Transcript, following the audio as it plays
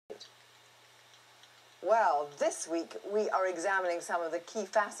Well, this week we are examining some of the key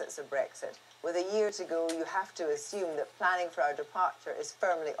facets of Brexit. With a year to go, you have to assume that planning for our departure is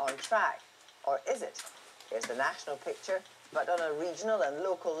firmly on track. Or is it? Here's the national picture, but on a regional and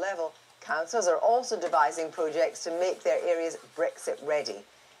local level, councils are also devising projects to make their areas Brexit ready.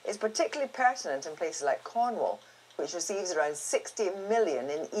 It's particularly pertinent in places like Cornwall, which receives around 60 million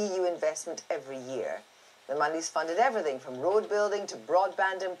in EU investment every year. The money's funded everything from road building to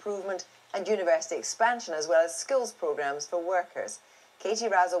broadband improvement and university expansion, as well as skills programmes for workers. Katy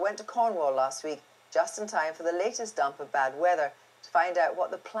Razzall went to Cornwall last week, just in time for the latest dump of bad weather, to find out what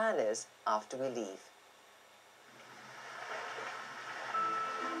the plan is after we leave.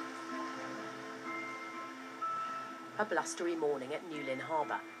 A blustery morning at Newlyn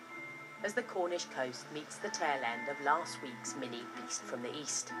Harbour, as the Cornish coast meets the tail end of last week's mini beast from the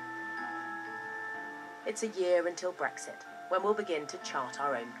east. It's a year until Brexit, when we'll begin to chart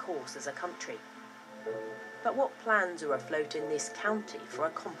our own course as a country. But what plans are afloat in this county for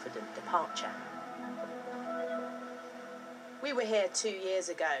a confident departure? We were here 2 years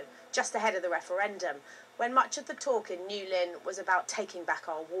ago, just ahead of the referendum, when much of the talk in Newlyn was about taking back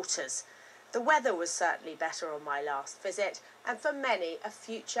our waters. The weather was certainly better on my last visit, and for many, a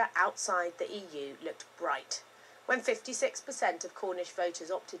future outside the EU looked bright. When 56% of Cornish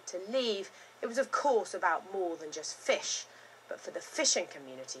voters opted to leave, it was of course about more than just fish. But for the fishing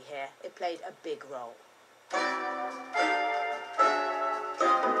community here, it played a big role.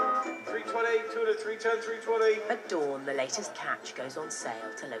 320, tuna, 310, 320. At dawn, the latest catch goes on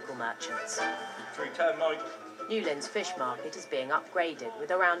sale to local merchants. 310, Mike. Newlyn's fish market is being upgraded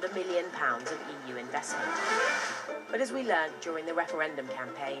with around £1 million of EU investment. But as we learnt during the referendum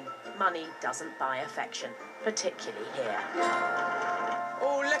campaign, money doesn't buy affection, particularly here.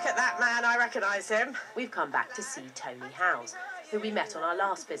 Oh, look at that man, I recognise him. We've come back to see Tony Howes, who we met on our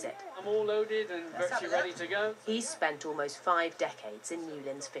last visit. I'm all loaded and virtually ready to go. He's spent almost 5 decades in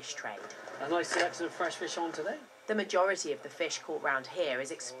Newlyn's fish trade. A nice selection of fresh fish on today. The majority of the fish caught round here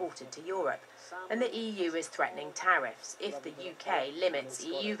is exported to Europe, and the EU is threatening tariffs if the UK limits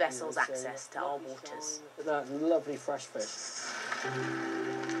EU vessels' access to our waters. Look at that lovely fresh fish.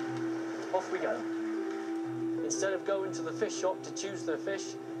 Off we go. Instead of going to the fish shop to choose their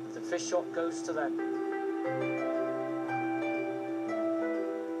fish, the fish shop goes to them.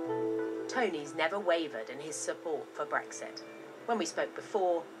 Tony's never wavered in his support for Brexit. When we spoke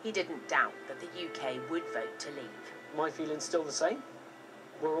before, he didn't doubt that the UK would vote to leave. My feeling's still the same.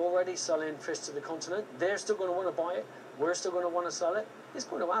 We're already selling fish to the continent. They're still going to want to buy it. We're still going to want to sell it. It's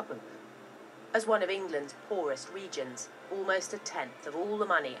going to happen. As one of England's poorest regions, almost 1/10 of all the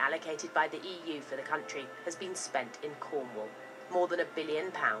money allocated by the EU for the country has been spent in Cornwall. More than £1 billion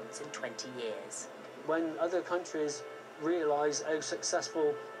in 20 years. When other countries realise how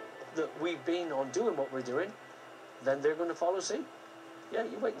successful that we've been on doing what we're doing, then they're going to follow suit. Yeah,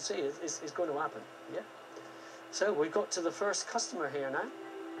 you wait and see. It's going to happen. Yeah. So we've got to the first customer here now.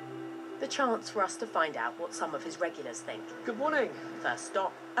 The chance for us to find out what some of his regulars think. Good morning. First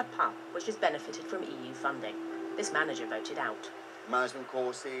stop, a pub, which has benefited from EU funding. This manager voted out. Management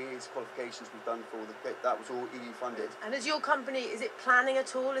courses, qualifications we've done for all that was all EU funded. And is your company, is it planning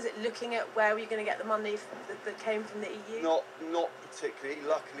at all? Is it looking at where you're going to get the money that came from the EU? Not particularly.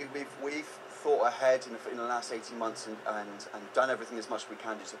 Luckily, we've thought ahead in the last 18 months and done everything as much as we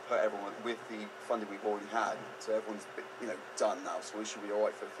can just to put everyone with the funding we've already had. So everyone's done now, so we should be all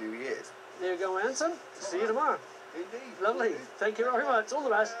right for a few years. There you go, Anson. See you tomorrow. Indeed. Lovely. Thank you very much. All the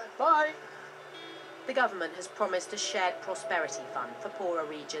best. Bye. The government has promised a shared prosperity fund for poorer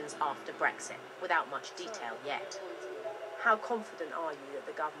regions after Brexit, without much detail yet. How confident are you that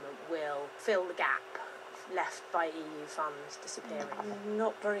the government will fill the gap left by EU funds disappearing?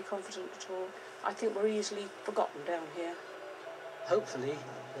 Not very confident at all. I think we're easily forgotten down here. Hopefully,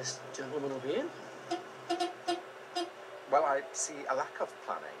 this gentleman will be in. Well, I see a lack of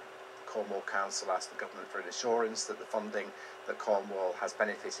planning. Cornwall Council asked the government for an assurance that the funding that Cornwall has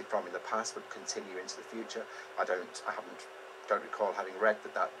benefited from in the past would continue into the future. I don't recall having read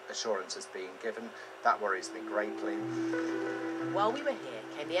that assurance has been given. That worries me greatly. While we were here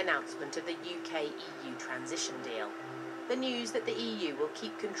came the announcement of the UK-EU transition deal. The news that the EU will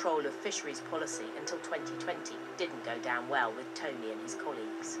keep control of fisheries policy until 2020 didn't go down well with Tony and his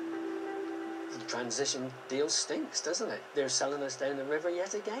colleagues. The transition deal stinks, doesn't it? They're selling us down the river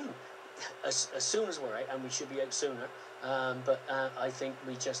yet again. As soon as we're out, and we should be out sooner, but I think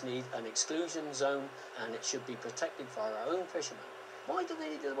we just need an exclusion zone, and it should be protected for our own fishermen. Why do they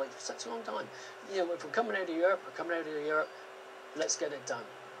need to wait for such a long time? If we're coming out of Europe, let's get it done.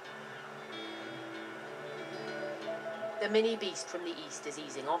 The mini beast from the east is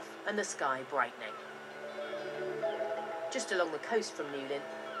easing off and the sky brightening. Just along the coast from Newlyn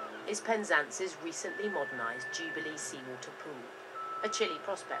is Penzance's recently modernised Jubilee seawater pool. A chilly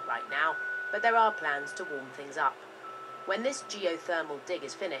prospect right now, but there are plans to warm things up. When this geothermal dig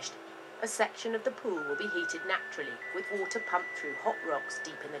is finished, a section of the pool will be heated naturally with water pumped through hot rocks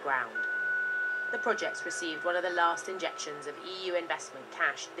deep in the ground. The project's received one of the last injections of EU investment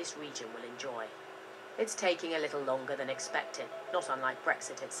cash this region will enjoy. It's taking a little longer than expected, not unlike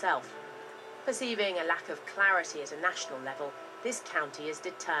Brexit itself. Perceiving a lack of clarity at a national level, this county is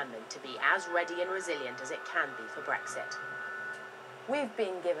determined to be as ready and resilient as it can be for Brexit. We've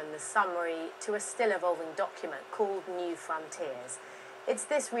been given the summary to a still evolving document called New Frontiers. It's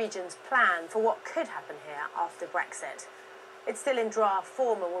this region's plan for what could happen here after Brexit. It's still in draft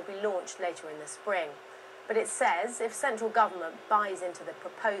form and will be launched later in the spring. But it says if central government buys into the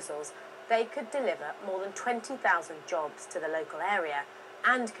proposals, they could deliver more than 20,000 jobs to the local area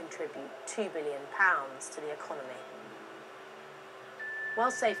and contribute £2 billion to the economy.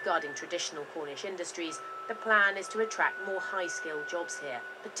 While safeguarding traditional Cornish industries, the plan is to attract more high-skilled jobs here,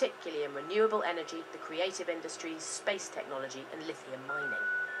 particularly in renewable energy, the creative industries, space technology and lithium mining.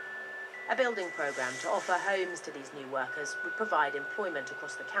 A building programme to offer homes to these new workers would provide employment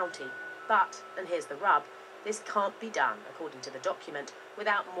across the county, but, and here's the rub, this can't be done, according to the document,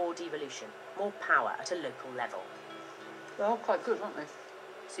 without more devolution, more power at a local level. They are quite good, aren't they?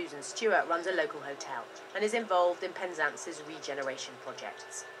 Susan Stewart runs a local hotel and is involved in Penzance's regeneration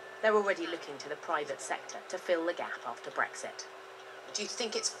projects. They're already looking to the private sector to fill the gap after Brexit. Do you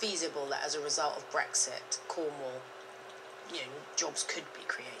think it's feasible that as a result of Brexit, Cornwall, jobs could be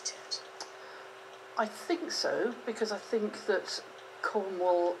created? I think so, because I think that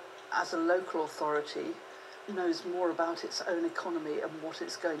Cornwall, as a local authority, knows more about its own economy and what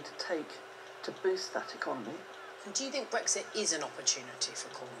it's going to take to boost that economy. And do you think Brexit is an opportunity for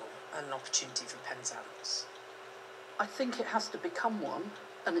Cornwall and an opportunity for Penzance? I think it has to become one,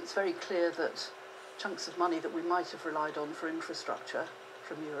 and it's very clear that chunks of money that we might have relied on for infrastructure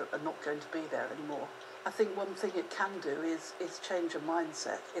from Europe are not going to be there anymore. I think one thing it can do is change a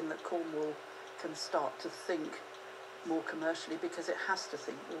mindset in that Cornwall can start to think more commercially, because it has to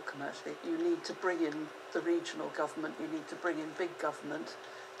think more commercially. You need to bring in the regional government, you need to bring in big government,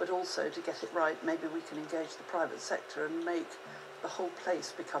 but also to get it right, maybe we can engage the private sector and make the whole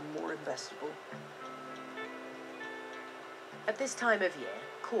place become more investable. At this time of year,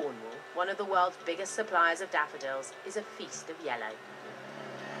 Cornwall, one of the world's biggest suppliers of daffodils, is a feast of yellow.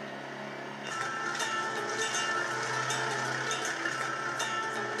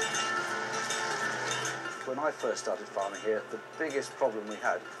 When I first started farming here, the biggest problem we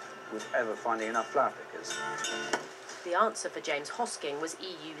had was ever finding enough flower pickers. The answer for James Hosking was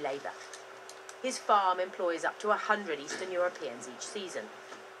EU labour. His farm employs up to 100 Eastern Europeans each season.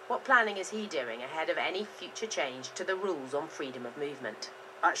 What planning is he doing ahead of any future change to the rules on freedom of movement?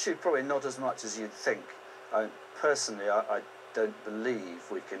 Actually, probably not as much as you'd think. Personally, I don't believe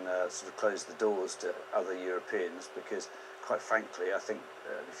we can sort of close the doors to other Europeans, because, quite frankly, I think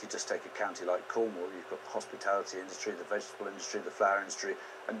if you just take a county like Cornwall, you've got the hospitality industry, the vegetable industry, the flower industry,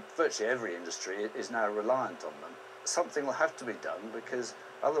 and virtually every industry is now reliant on them. Something will have to be done, because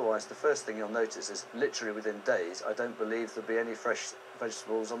otherwise the first thing you'll notice is literally within days, I don't believe there'll be any fresh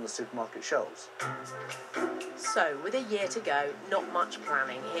vegetables on the supermarket shelves. So, with a year to go, not much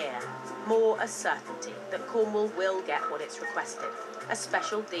planning here. More a certainty that Cornwall will get what it's requested, a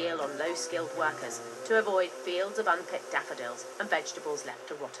special deal on low-skilled workers to avoid fields of unpicked daffodils and vegetables left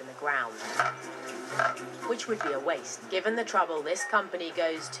to rot in the ground. Which would be a waste, given the trouble this company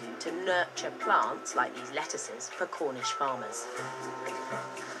goes to nurture plants like these lettuces for Cornish farmers.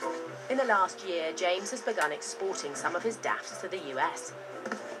 In the last year, James has begun exporting some of his daffs to the US.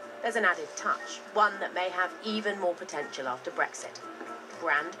 There's an added touch, one that may have even more potential after Brexit.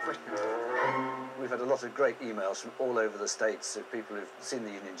 Brand Britain. We've had a lot of great emails from all over the States of people who've seen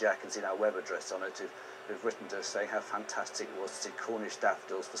the Union Jack and seen our web address on it, who've written to us saying how fantastic it was to see Cornish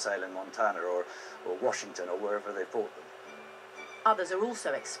daffodils for sale in Montana or Washington or wherever they bought them. Others are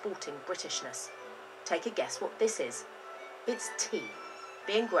also exporting Britishness. Take a guess what this is. It's tea,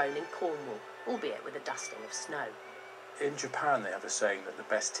 being grown in Cornwall, albeit with a dusting of snow. In Japan, they have a saying that the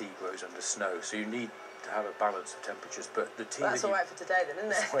best tea grows under snow, so you need to have a balance of temperatures. But the tea That's all right for today, then, isn't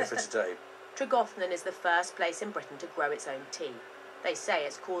it? That's all right for today. Tregothnan is the first place in Britain to grow its own tea. They say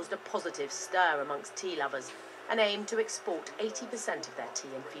it's caused a positive stir amongst tea lovers and aim to export 80% of their tea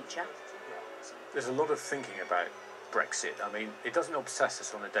in future. There's a lot of thinking about Brexit. I mean, it doesn't obsess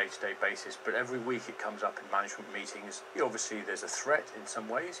us on a day-to-day basis, but every week it comes up in management meetings. Obviously, there's a threat in some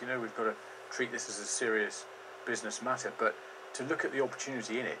ways. We've got to treat this as a serious business matter, but to look at the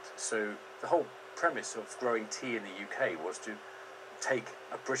opportunity in it. So the whole premise of growing tea in the UK was to take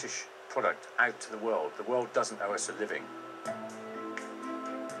a British product out to the world. The world doesn't owe us a living.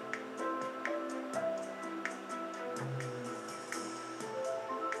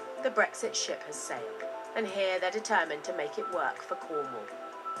 The Brexit ship has sailed, and here they're determined to make it work for Cornwall.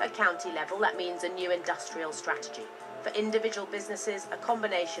 At county level, that means a new industrial strategy. For individual businesses, a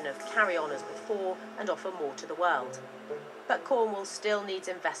combination of carry on as before and offer more to the world. But Cornwall still needs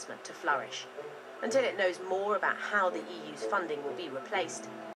investment to flourish. Until it knows more about how the EU's funding will be replaced,